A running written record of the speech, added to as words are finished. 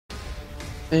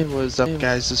Hey, what's up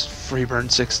guys, this is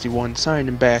Freeburn61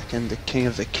 signing back in the King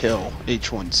of the Kill,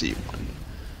 H1Z1.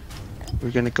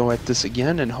 We're gonna go at this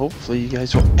again and hopefully you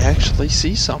guys will actually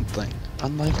see something.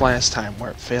 Unlike last time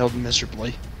where it failed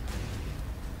miserably.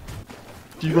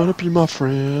 Do you wanna be my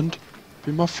friend?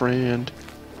 Be my friend.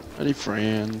 Any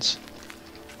friends?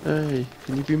 Hey,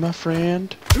 can you be my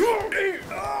friend?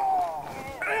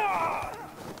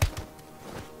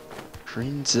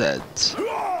 Green Zeds.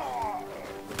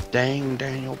 Dang,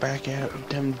 Daniel, back at it with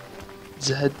them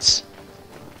Zeds.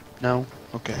 No?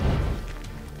 Okay.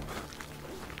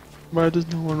 Why does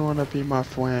no one want to be my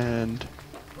friend?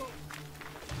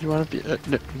 You want to be...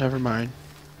 never mind.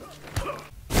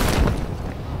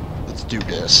 Let's do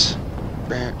this.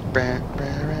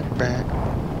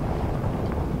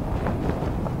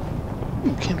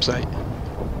 Ooh, campsite.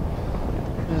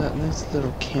 Yeah, nice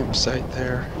little campsite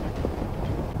there.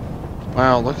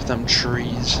 Wow, look at them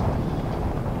trees.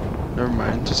 Never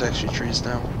mind, there's actually trees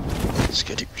now.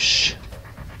 Skadoosh.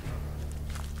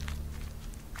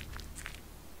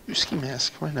 Ooh, ski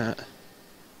mask, why not?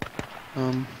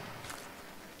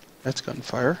 That's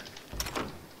gunfire.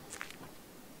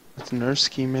 That's another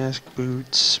ski mask,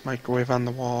 boots, microwave on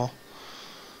the wall.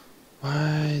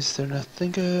 Why is there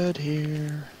nothing good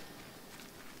here?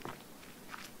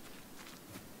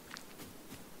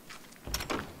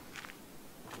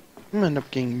 I'm gonna end up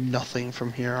getting nothing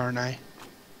from here, aren't I?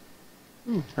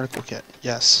 Ooh, medical kit,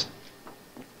 yes.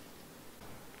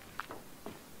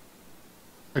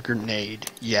 A grenade,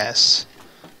 yes.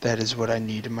 That is what I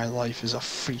need in my life, is a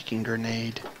freaking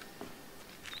grenade.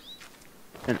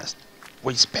 And a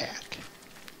waist pack.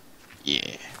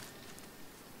 Yeah.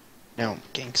 Now I'm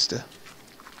gangsta.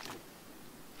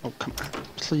 Oh, come on.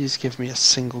 Please give me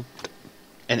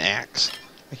an axe.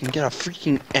 I can get a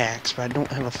freaking axe, but I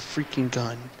don't have a freaking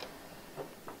gun.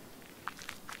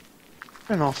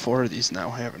 I've done all 4 of these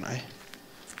now, haven't I?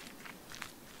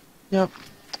 Yep.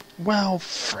 Well,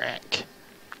 frack.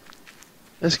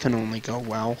 This can only go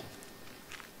well.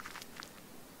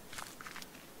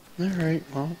 Alright,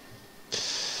 well.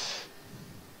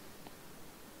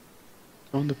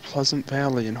 Go into Pleasant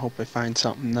Valley and hope I find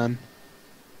something then.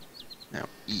 Now,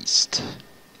 east.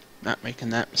 Not making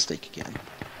that mistake again.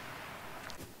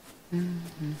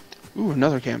 Ooh,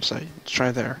 another campsite. Let's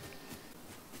try there.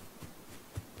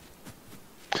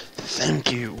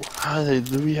 Thank you.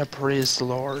 Hallelujah, praise the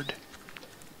Lord.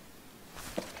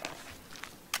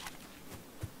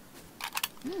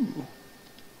 Ooh.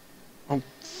 Oh,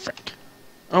 frick.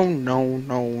 Oh, no,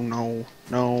 no, no,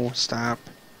 no, stop.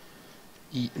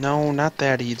 No, not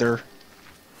that either.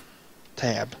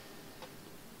 Tab.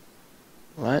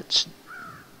 Let's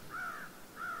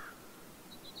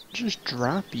just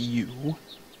drop you.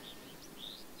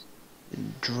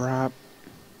 And drop...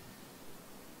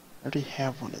 I already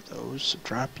have one of those, so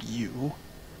drop you.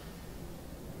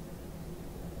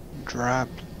 Drop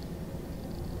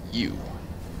you.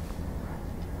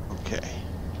 Okay.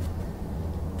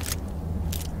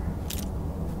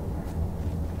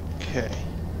 Okay.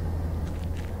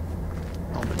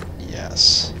 Helmet,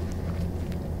 yes.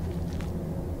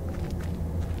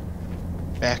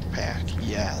 Backpack,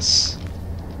 yes.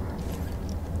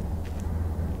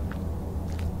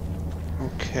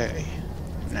 Okay.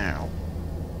 Now.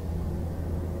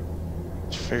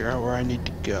 Let's figure out where I need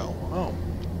to go. Oh.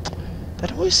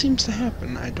 That always seems to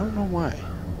happen. I don't know why.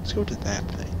 Let's go to that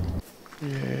thing.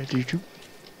 Yeah, did you?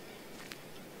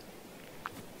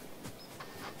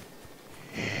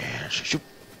 Yeah, shoot.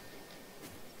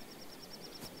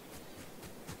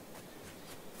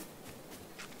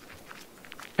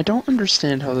 I don't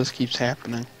understand how this keeps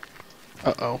happening.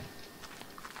 Uh-oh.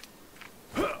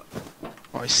 Oh,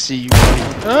 I see you.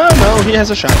 Oh, no, he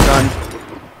has a shotgun.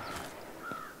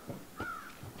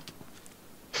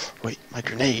 Wait, my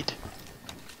grenade.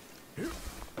 I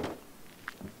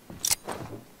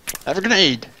have a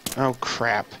grenade! Oh,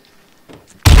 crap.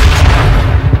 Did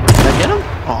I get him?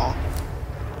 Aw.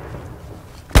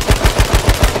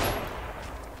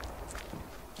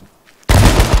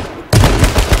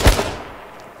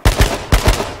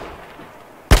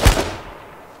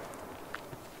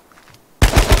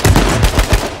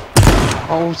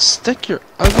 Oh, stick your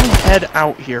ugly head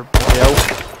out here, boyo.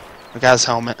 I got his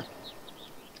helmet.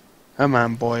 Come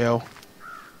on, boyo.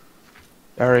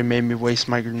 That already made me waste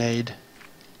my grenade.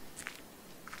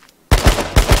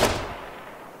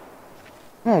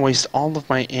 I'm gonna waste all of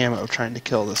my ammo trying to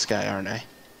kill this guy, aren't I?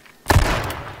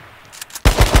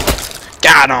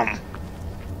 Got him!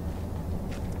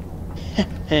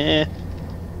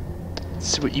 Let's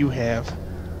see what you have.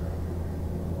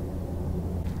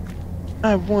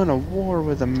 I won a war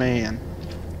with a man.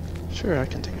 Sure, I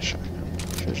can take a shotgun.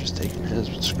 Should've just taken his,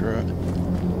 but screw it.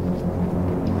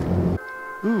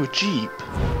 Ooh, a Jeep.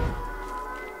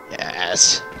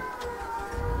 Yes.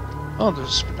 Oh, there's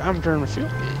a speedometer and a fuel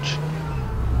gauge.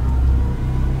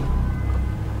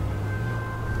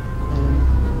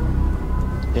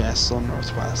 Yeah, still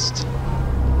northwest.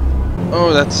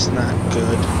 Oh, that's not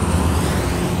good.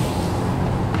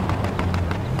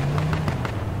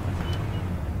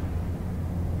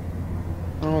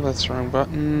 Oh, that's the wrong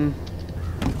button.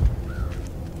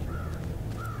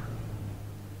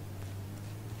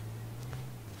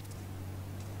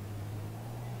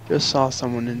 Just saw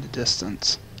someone in the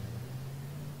distance.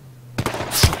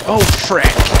 Oh, frick!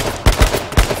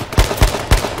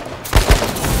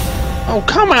 Oh,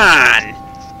 come on!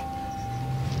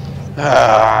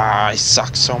 Ah, I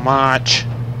suck so much.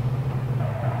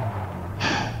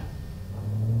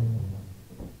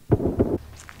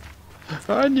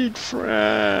 I need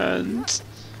friends.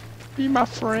 Be my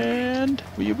friend.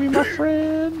 Will you be my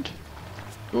friend?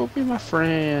 You will be my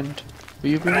friend. Will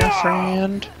you be my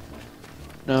friend?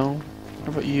 No? How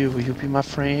about you? Will you be my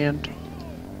friend?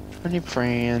 I need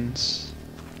friends.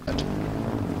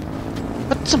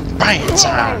 Put some pants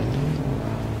on!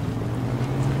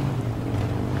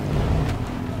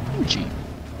 Gee.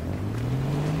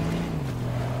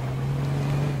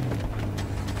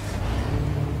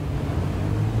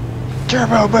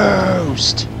 Turbo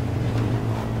boost!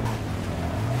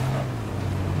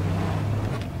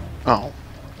 Oh.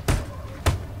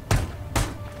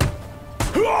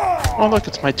 Oh look,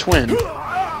 it's my twin.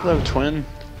 Hello, twin.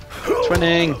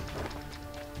 Twinning.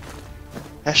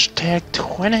 Hashtag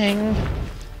twinning.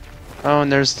 Oh,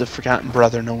 and there's the forgotten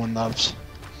brother no one loves.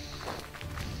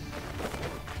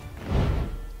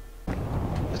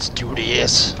 Let's do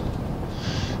this.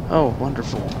 Oh,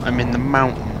 wonderful. I'm in the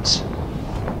mountains.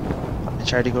 I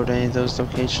try to go to any of those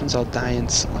locations, I'll die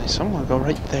instantly. So I'm gonna go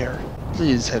right there.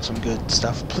 Please have some good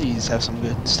stuff. Please have some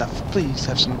good stuff. Please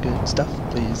have some good stuff.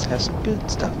 Please have some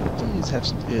good stuff. Please have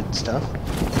some good stuff.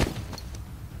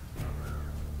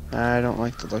 I don't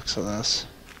like the looks of this.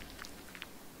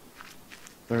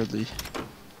 Thirdly.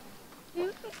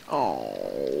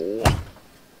 Oh.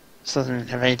 This doesn't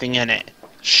have anything in it.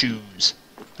 Shoes.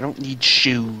 I don't need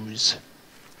shoes.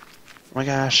 Oh my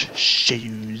gosh,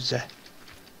 shoes.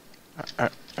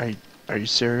 Are you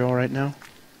serial right now?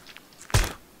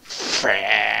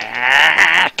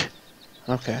 Frack!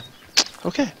 Okay.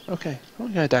 Okay.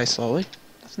 I'm gonna die slowly.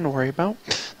 Nothing to worry about.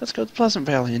 Let's go to Pleasant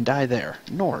Valley and die there.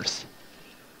 North.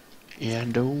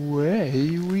 And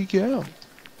away we go.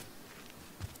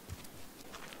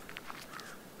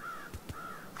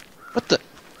 What the?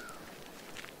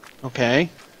 Okay.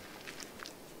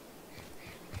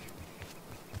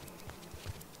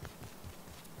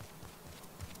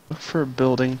 Look for a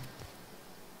building.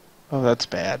 Oh, that's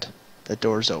bad. The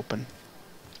door's open.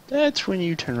 That's when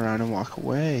you turn around and walk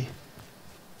away.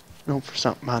 Look for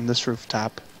something on this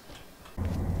rooftop.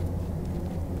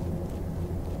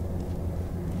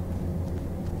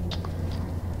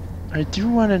 I do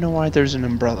want to know why there's an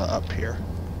umbrella up here.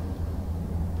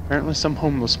 Apparently some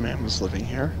homeless man was living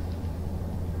here.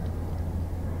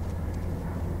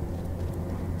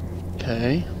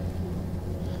 Okay.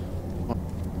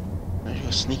 There you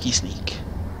go, sneaky sneak.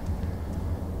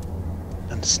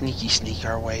 And sneaky sneak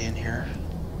our way in here.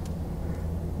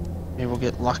 Maybe we'll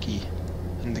get lucky,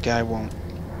 and the guy won't.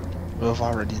 We'll have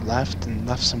already left and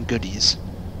left some goodies.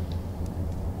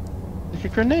 Like a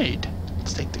grenade.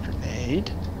 Let's take the grenade.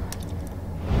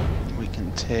 We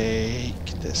can take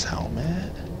this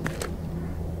helmet.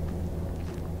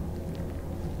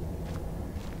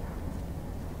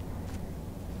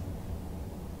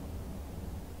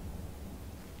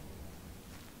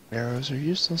 Arrows are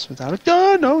useless without a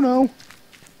gun. No. No.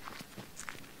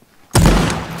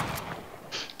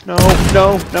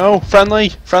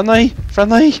 Friendly.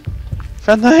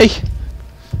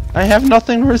 I have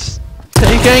nothing worth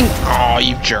taking. Oh,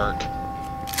 you jerk.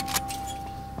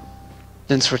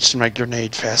 Didn't switch to my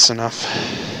grenade fast enough.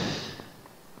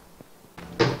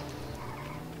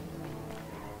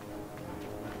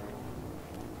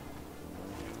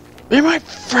 Be my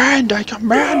friend, I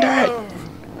command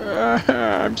it!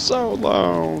 I'm so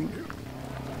alone.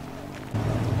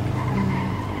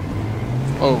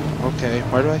 Oh, okay.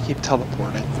 Why do I keep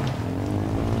teleporting?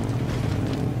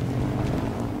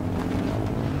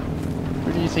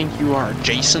 Who do you think you are,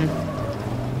 Jason?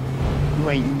 You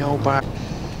ain't nobody.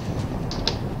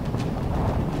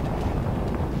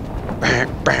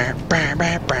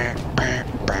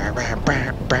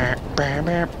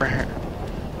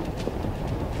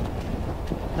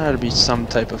 Gotta be some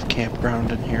type of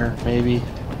campground in here, maybe.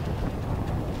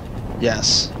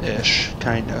 Yes, ish,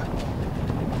 kinda.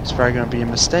 It's probably gonna be a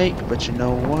mistake, but you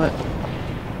know what?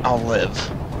 I'll live.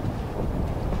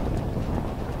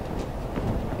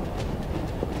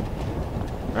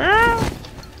 Ah!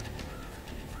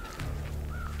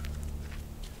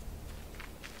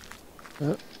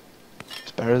 Oh,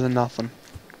 it's better than nothing.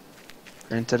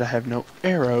 Granted, I have no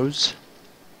arrows.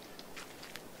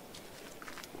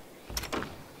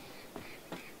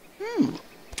 Ooh,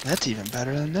 that's even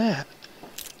better than that.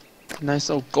 Nice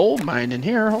little gold mine in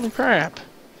here, holy crap.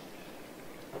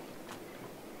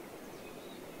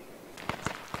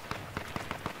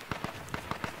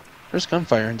 There's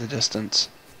gunfire in the distance.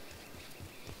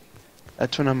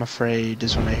 That's when I'm afraid,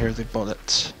 is when I hear the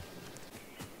bullets.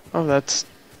 Oh, that's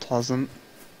pleasant.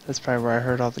 That's probably where I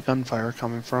heard all the gunfire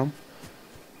coming from.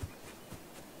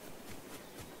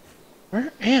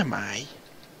 Where am I?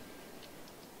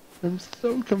 I'm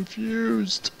so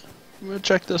confused. I'm gonna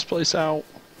check this place out.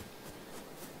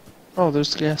 Oh,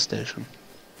 there's the gas station.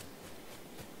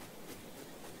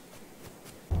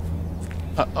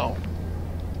 Uh-oh.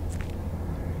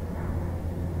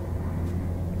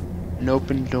 An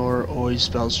open door always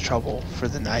spells trouble for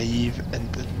the naive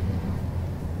and the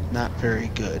not very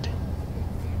good.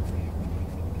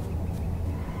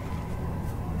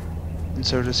 And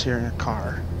so does hearing a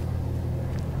car.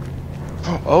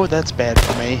 Oh, that's bad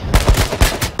for me.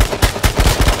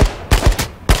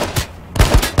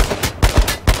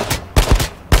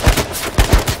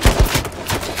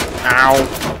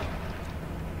 Ow!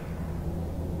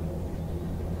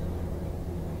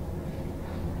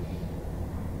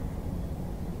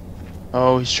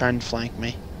 Oh, he's trying to flank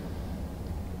me.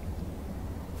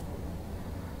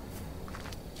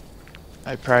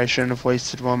 I probably shouldn't have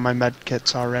wasted one of my med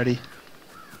kits already.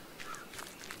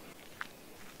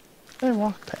 I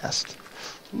walked past.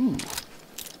 Ooh.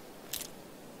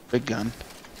 Big gun.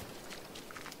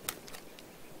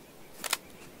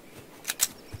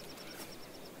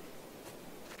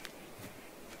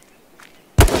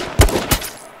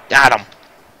 Got him!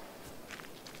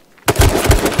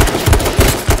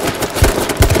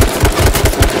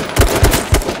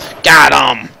 Got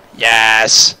him!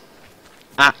 Yes!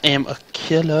 I am a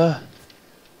killer.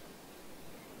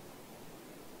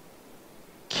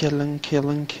 Killing,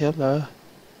 killing, killer.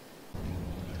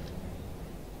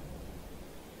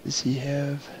 Does he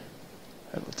have...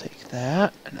 I will take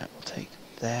that, and I will take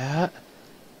that.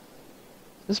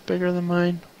 Is this bigger than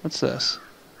mine? What's this?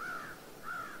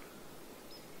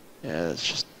 Yeah, that's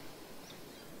just...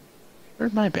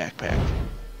 Where's my backpack?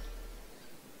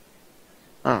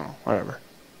 Oh, whatever.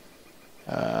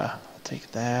 I'll take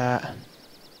that. I'll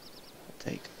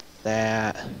take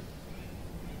that.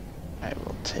 I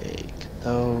will take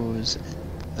those and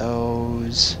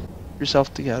those. Get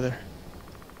yourself together.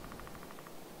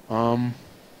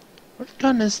 What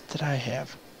gun did I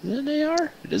have? Is it an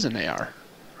AR? It is an AR.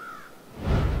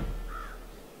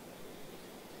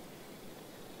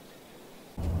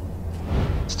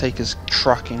 Let's take his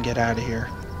truck and get out of here.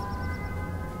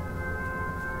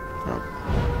 Oh.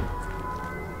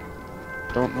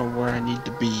 Don't know where I need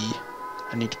to be.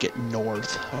 I need to get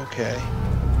north. Okay.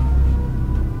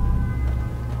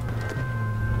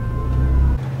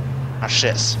 Watch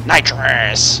this.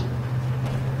 Nitrous!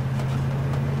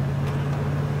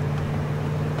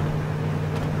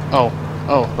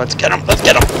 Oh, let's get him! Let's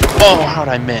get him! Oh, how'd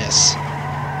I miss?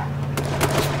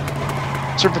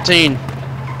 Serpentine!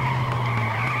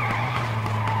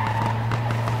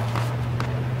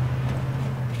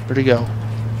 Where'd he go?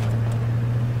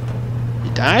 He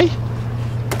die?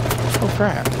 Oh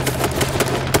crap.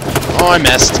 Oh, I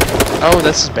missed. Oh,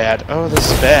 this is bad. Oh,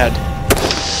 this is bad.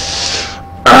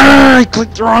 I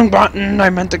clicked the wrong button. I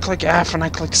meant to click F and I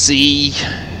clicked C.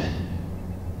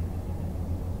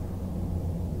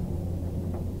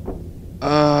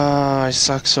 I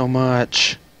suck so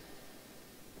much.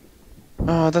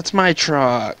 Oh, that's my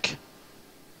truck.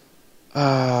 You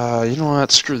know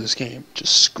what? Screw this game.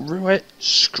 Just screw it.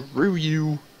 Screw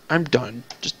you. I'm done.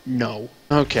 Just no.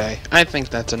 Okay, I think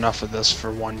that's enough of this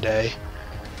for one day.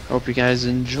 Hope you guys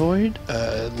enjoyed.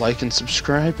 Like and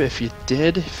subscribe if you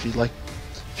did. If you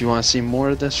want to see more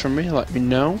of this from me, let me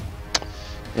know.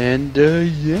 And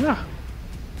yeah.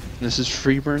 This is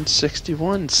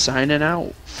Freeburn61 signing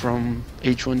out from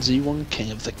H1Z1 King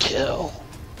of the Kill.